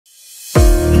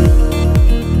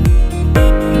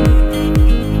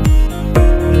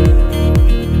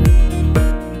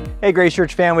Hey Grace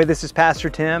Church family, this is Pastor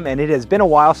Tim, and it has been a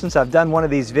while since I've done one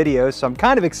of these videos, so I'm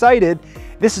kind of excited.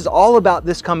 This is all about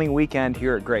this coming weekend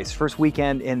here at Grace, first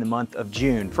weekend in the month of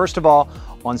June. First of all,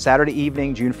 on Saturday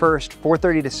evening, June 1st,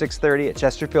 4:30 to 6:30 at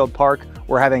Chesterfield Park,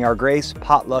 we're having our Grace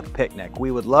Potluck Picnic. We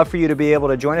would love for you to be able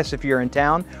to join us if you're in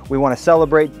town. We want to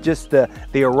celebrate just the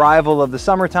arrival of the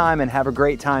summertime and have a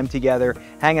great time together,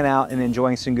 hanging out and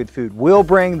enjoying some good food. We'll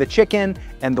bring the chicken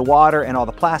and the water and all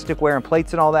the plasticware and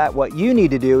plates and all that. What you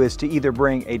need to do is to either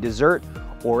bring a dessert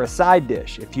or a side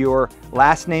dish. If your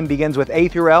last name begins with A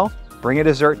through L, bring a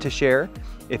dessert to share.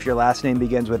 If your last name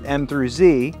begins with M through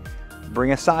Z,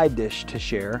 bring a side dish to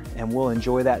share, and we'll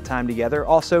enjoy that time together.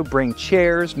 Also bring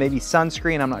chairs, maybe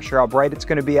sunscreen. I'm not sure how bright it's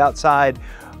gonna be outside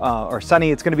or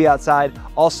sunny it's gonna be outside.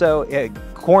 Also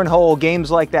cornhole, games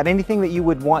like that, anything that you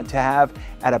would want to have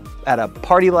at a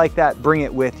party like that, bring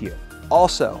it with you.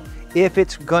 Also, if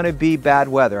it's gonna be bad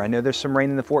weather, I know there's some rain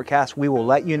in the forecast, we will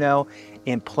let you know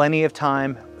in plenty of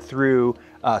time through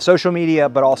social media,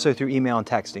 but also through email and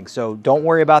texting. So don't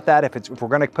worry about that. If we're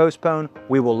gonna postpone,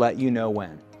 we will let you know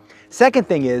when. Second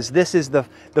thing is, this is the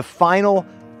final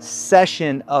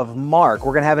session of Mark.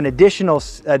 We're gonna have an additional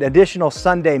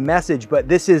Sunday message, but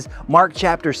this is Mark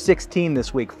chapter 16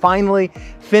 this week. Finally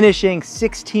finishing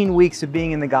 16 weeks of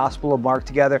being in the Gospel of Mark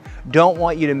together. Don't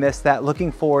want you to miss that. Looking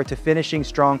forward to finishing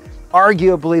strong.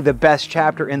 Arguably the best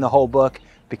chapter in the whole book,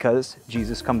 because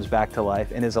Jesus comes back to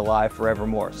life and is alive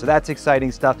forevermore. So that's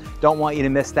exciting stuff. Don't want you to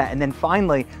miss that. And then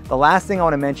finally, the last thing I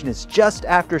want to mention is just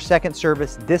after second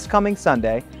service this coming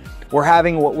Sunday, we're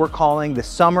having what we're calling the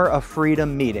Summer of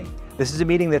Freedom meeting. This is a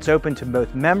meeting that's open to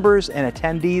both members and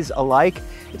attendees alike.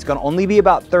 It's going to only be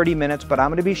about 30 minutes, but I'm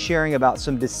going to be sharing about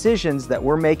some decisions that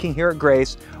we're making here at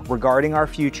Grace regarding our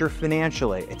future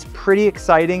financially. It's pretty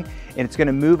exciting, and it's going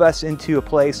to move us into a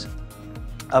place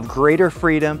of greater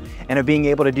freedom and of being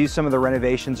able to do some of the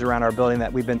renovations around our building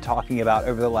that we've been talking about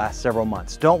over the last several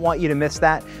months. Don't want you to miss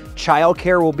that.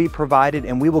 Childcare will be provided,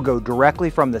 and we will go directly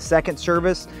from the second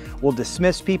service. We'll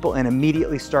dismiss people and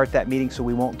immediately start that meeting, so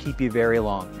we won't keep you very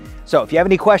long. So if you have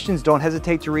any questions, don't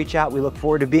hesitate to reach out. We look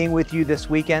forward to being with you this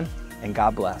weekend, and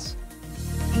God bless.